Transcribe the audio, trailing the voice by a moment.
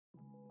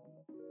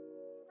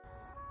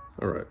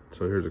All right,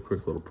 so here's a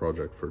quick little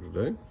project for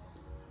today.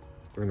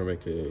 We're gonna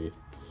make a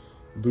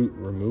boot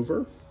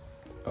remover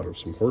out of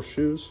some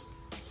horseshoes.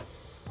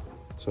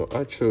 So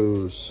I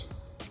chose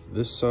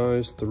this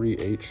size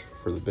 3H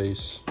for the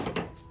base.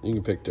 You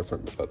can pick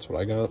different, but that's what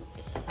I got.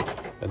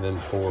 And then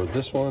for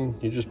this one,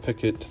 you just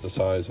pick it to the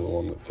size of the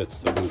one that fits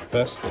the boot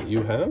best that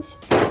you have.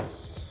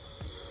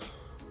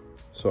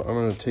 So I'm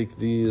gonna take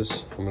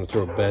these, I'm gonna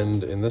throw a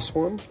bend in this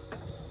one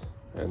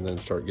and then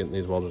start getting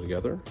these welded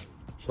together.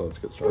 So let's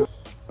get started.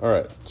 All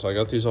right, so I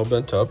got these all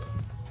bent up.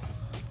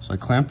 So I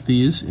clamped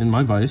these in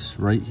my vise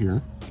right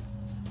here,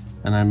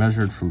 and I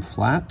measured from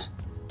flat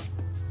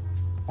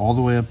all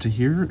the way up to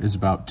here is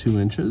about 2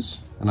 inches,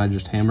 and I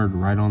just hammered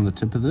right on the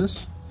tip of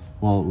this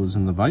while it was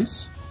in the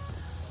vise,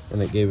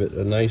 and it gave it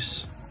a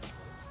nice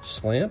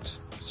slant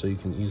so you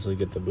can easily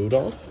get the boot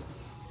off.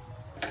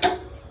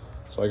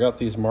 So I got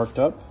these marked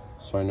up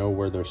so I know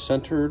where they're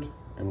centered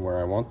and where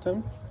I want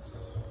them.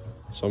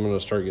 So I'm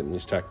gonna start getting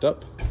these tacked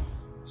up.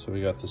 So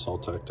we got this all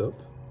tacked up.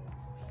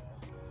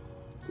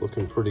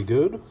 Looking pretty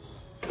good.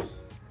 I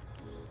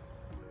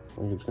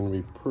think it's gonna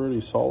be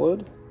pretty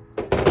solid.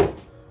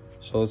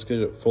 So let's get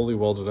it fully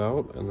welded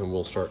out and then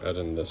we'll start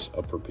adding this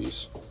upper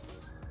piece.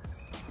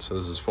 So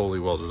this is fully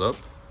welded up.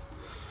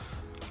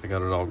 I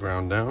got it all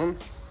ground down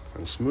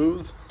and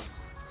smooth.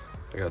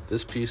 I got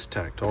this piece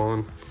tacked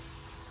on.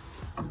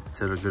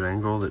 It's at a good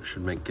angle that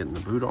should make getting the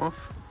boot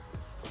off.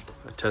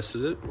 I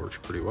tested it, works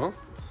pretty well.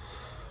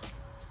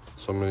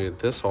 So I'm gonna get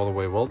this all the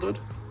way welded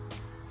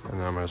and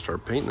then I'm gonna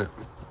start painting it.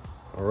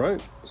 All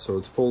right, so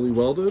it's fully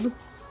welded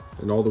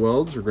and all the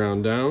welds are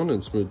ground down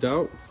and smoothed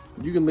out.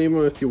 You can leave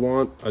them if you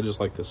want. I just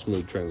like the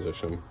smooth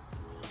transition.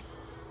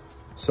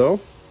 So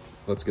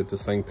let's get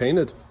this thing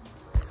painted.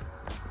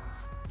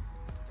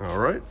 All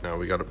right, now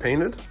we got it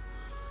painted.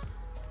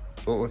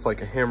 Went with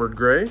like a hammered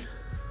gray.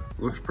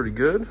 Looks pretty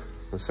good.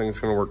 This thing's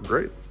gonna work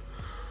great.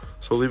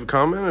 So leave a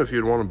comment if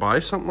you'd want to buy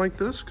something like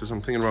this, because I'm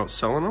thinking about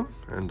selling them,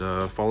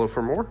 and follow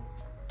for more.